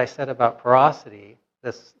mind what I said about porosity.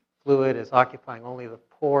 This fluid is occupying only the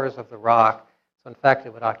pores of the rock. So in fact,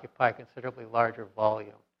 it would occupy a considerably larger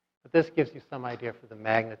volume. But this gives you some idea for the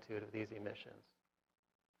magnitude of these emissions.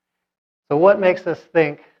 So what makes us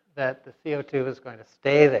think that the CO2 is going to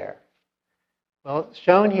stay there? Well,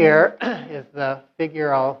 shown here is the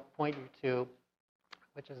figure I'll point you to,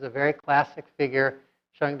 which is a very classic figure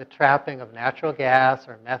showing the trapping of natural gas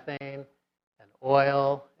or methane and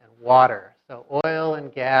oil and water. So oil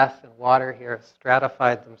and gas and water here have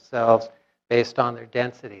stratified themselves based on their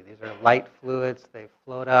density. These are light fluids. They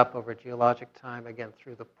float up over geologic time, again,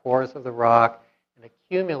 through the pores of the rock and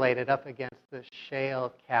accumulated up against this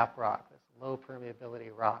shale cap rock, this low permeability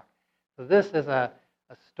rock. So this is a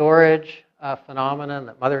storage phenomenon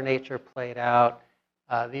that Mother Nature played out.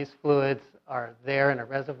 These fluids are there in a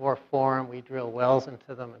reservoir form. We drill wells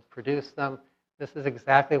into them and produce them. This is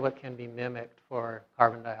exactly what can be mimicked for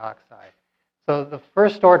carbon dioxide. So the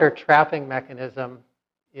first order trapping mechanism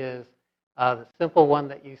is the simple one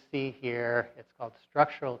that you see here. It's called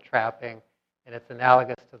structural trapping, and it's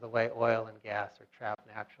analogous to the way oil and gas are trapped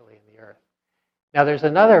naturally in the Earth. Now there's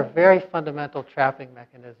another very fundamental trapping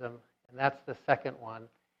mechanism, and that's the second one.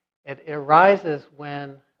 It arises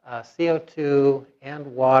when CO2 and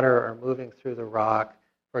water are moving through the rock.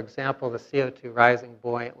 For example, the CO2 rising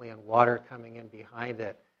buoyantly and water coming in behind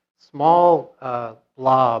it. Small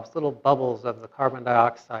blobs, little bubbles of the carbon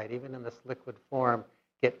dioxide, even in this liquid form,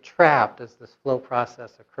 get trapped as this flow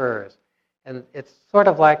process occurs. And it's sort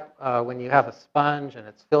of like when you have a sponge and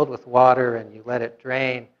it's filled with water and you let it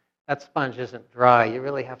drain. That sponge isn't dry. You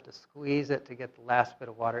really have to squeeze it to get the last bit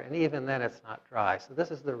of water, and even then it's not dry. So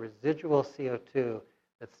this is the residual CO2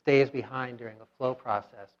 that stays behind during the flow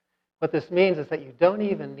process. What this means is that you don't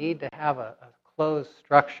even need to have a closed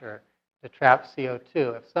structure to trap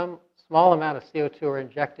CO2. If some small amount of CO2 are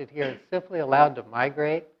injected here and simply allowed to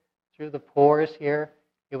migrate through the pores here,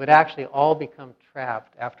 it would actually all become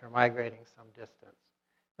trapped after migrating some distance.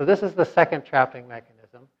 So this is the second trapping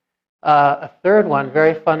mechanism. A third one,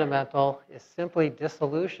 very fundamental, is simply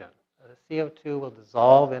dissolution. The CO2 will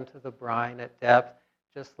dissolve into the brine at depth,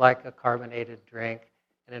 just like a carbonated drink.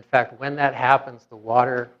 And in fact, when that happens, the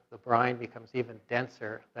water, the brine, becomes even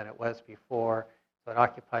denser than it was before, so it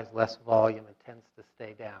occupies less volume and tends to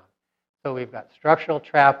stay down. So we've got structural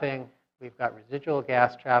trapping, we've got residual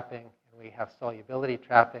gas trapping, and we have solubility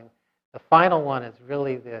trapping. The final one is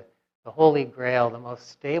really the holy grail, the most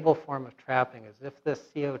stable form of trapping, is if this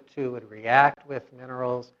CO2 would react with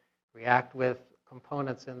minerals, react with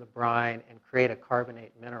components in the brine, and create a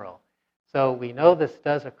carbonate mineral. So we know this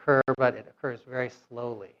does occur, but it occurs very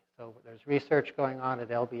slowly. So there's research going on at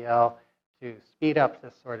LBL to speed up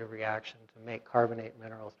this sort of reaction to make carbonate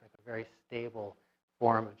minerals, make a very stable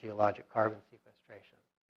form of geologic carbon sequestration.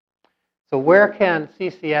 So where can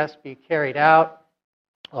CCS be carried out?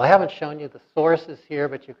 Well, I haven't shown you the sources here,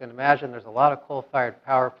 but you can imagine there's a lot of coal-fired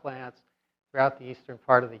power plants throughout the eastern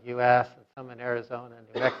part of the U.S. and some in Arizona and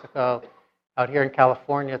New Mexico. Out here in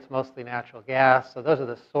California, it's mostly natural gas. So those are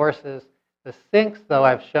the sources. The sinks, though,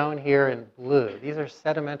 I've shown here in blue. These are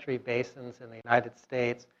sedimentary basins in the United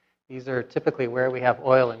States. These are typically where we have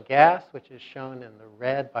oil and gas, which is shown in the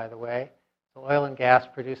red, by the way. So oil and gas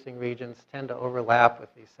producing regions tend to overlap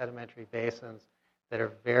with these sedimentary basins that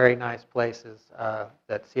are very nice places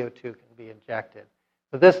that CO2 can be injected.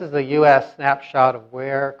 So this is a U.S. snapshot of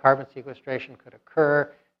where carbon sequestration could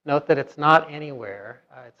occur. Note that it's not anywhere.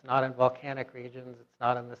 It's not in volcanic regions. It's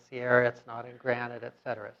not in the Sierra. It's not in granite, et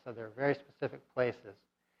cetera. So they're very specific places.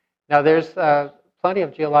 Now, there's plenty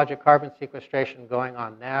of geologic carbon sequestration going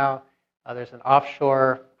on now. There's an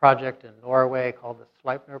offshore project in Norway called the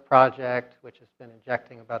Sleipner Project, which has been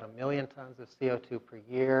injecting about 1 million tons of CO2 per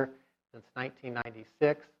year since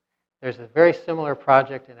 1996. There's a very similar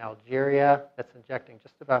project in Algeria that's injecting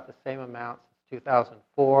just about the same amount since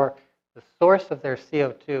 2004. The source of their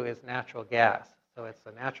CO2 is natural gas. So it's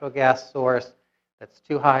a natural gas source that's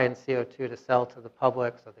too high in CO2 to sell to the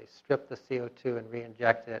public, so they strip the CO2 and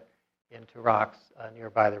re-inject it into rocks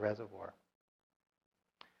nearby the reservoir.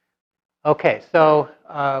 Okay, so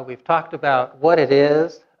we've talked about what it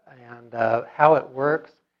is and how it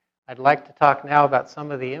works. I'd like to talk now about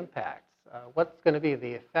some of the impacts. What's going to be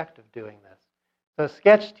the effect of doing this? So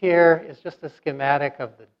sketched here is just a schematic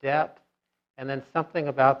of the depth and then something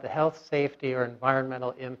about the health, safety, or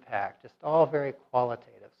environmental impact, just all very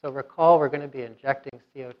qualitative. So recall, we're going to be injecting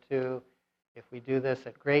CO2 if we do this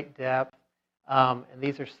at great depth. And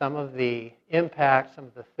these are some of the impacts, some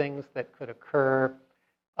of the things that could occur.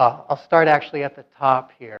 I'll start actually at the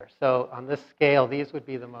top here. So on this scale, these would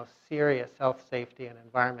be the most serious health, safety, and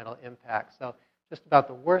environmental impacts. So just about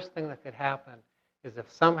the worst thing that could happen is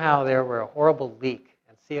if somehow there were a horrible leak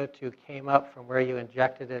and CO2 came up from where you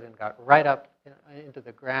injected it and got right up into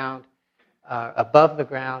the ground, above the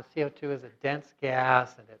ground. CO2 is a dense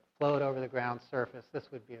gas and it flowed over the ground surface.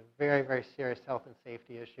 This would be a very, very serious health and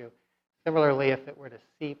safety issue. Similarly, if it were to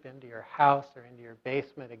seep into your house or into your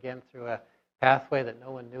basement, again through a pathway that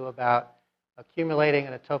no one knew about, accumulating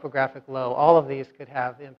at a topographic low, all of these could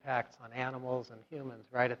have impacts on animals and humans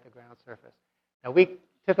right at the ground surface. Now, we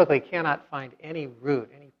typically cannot find any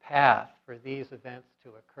route, any path for these events to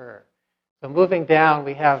occur. So moving down,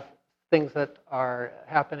 we have things that are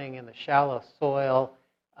happening in the shallow soil.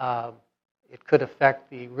 It could affect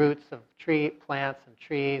the roots of plants and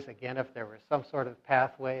trees. Again, if there were some sort of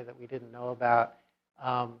pathway that we didn't know about.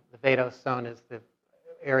 The vadose zone is the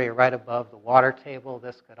area right above the water table.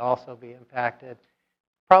 This could also be impacted.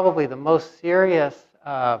 Probably the most serious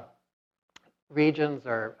regions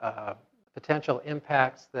or potential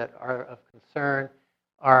impacts that are of concern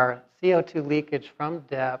are CO2 leakage from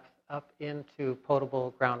depth up into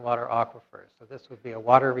potable groundwater aquifers. So this would be a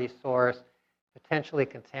water resource potentially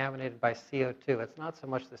contaminated by CO2. It's not so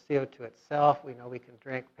much the CO2 itself. We know we can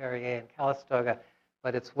drink Perrier and Calistoga,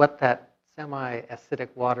 but it's what that semi-acidic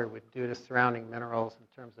water would do to surrounding minerals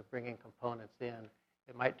in terms of bringing components in.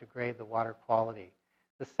 It might degrade the water quality.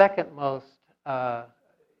 The second most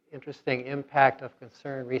interesting impact of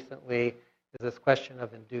concern recently is this question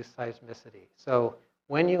of induced seismicity. So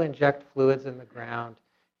when you inject fluids in the ground,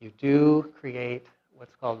 you do create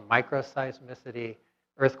what's called microseismicity,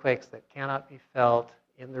 earthquakes that cannot be felt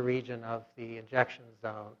in the region of the injection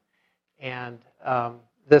zone. And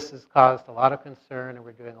this has caused a lot of concern, and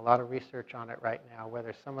we're doing a lot of research on it right now,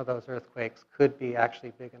 whether some of those earthquakes could be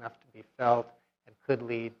actually big enough to be felt and could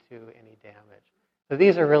lead to any damage. So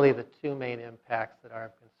these are really the two main impacts that are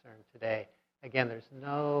of concern today. Again, there's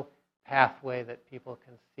no pathway that people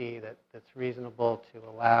can see that's reasonable to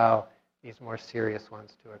allow these more serious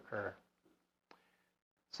ones to occur.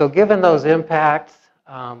 So given those impacts,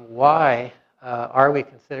 why are we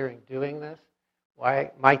considering doing this?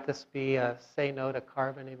 Why might this be a say no to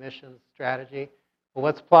carbon emissions strategy? Well,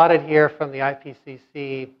 what's plotted here from the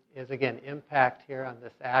IPCC is, again, impact here on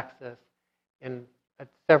this axis in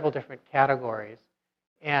several different categories.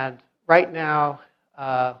 And right now,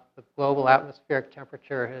 the global atmospheric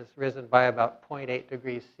temperature has risen by about 0.8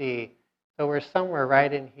 degrees C. So we're somewhere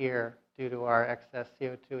right in here due to our excess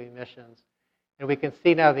CO2 emissions. And we can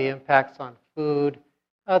see now the impacts on food,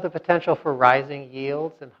 the potential for rising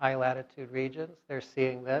yields in high latitude regions. They're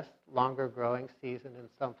seeing this, longer growing season in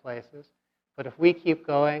some places. But if we keep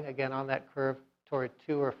going, again, on that curve toward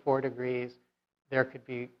 2 or 4 degrees, there could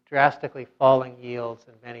be drastically falling yields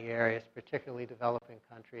in many areas, particularly developing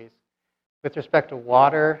countries. With respect to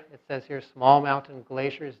water, it says here small mountain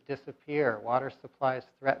glaciers disappear. Water supply is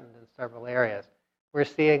threatened in several areas. We're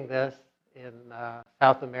seeing this in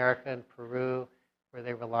South America and Peru, where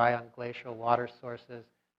they rely on glacial water sources.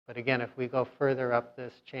 But again, if we go further up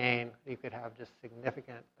this chain, you could have just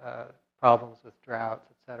significant problems with droughts,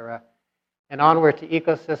 et cetera. And onward to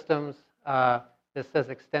ecosystems, this says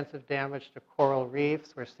extensive damage to coral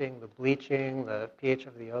reefs. We're seeing the bleaching, the pH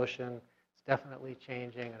of the ocean. It's definitely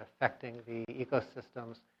changing and affecting the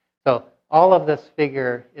ecosystems. So all of this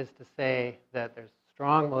figure is to say that there's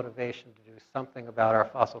strong motivation to do something about our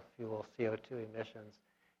fossil fuel CO2 emissions.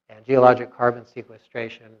 And geologic carbon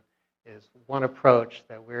sequestration is one approach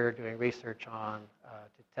that we're doing research on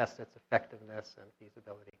to test its effectiveness and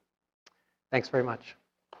feasibility. Thanks very much.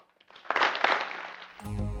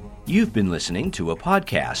 You've been listening to a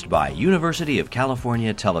podcast by University of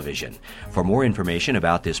California Television. For more information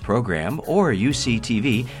about this program or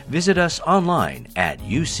UCTV, visit us online at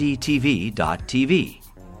uctv.tv.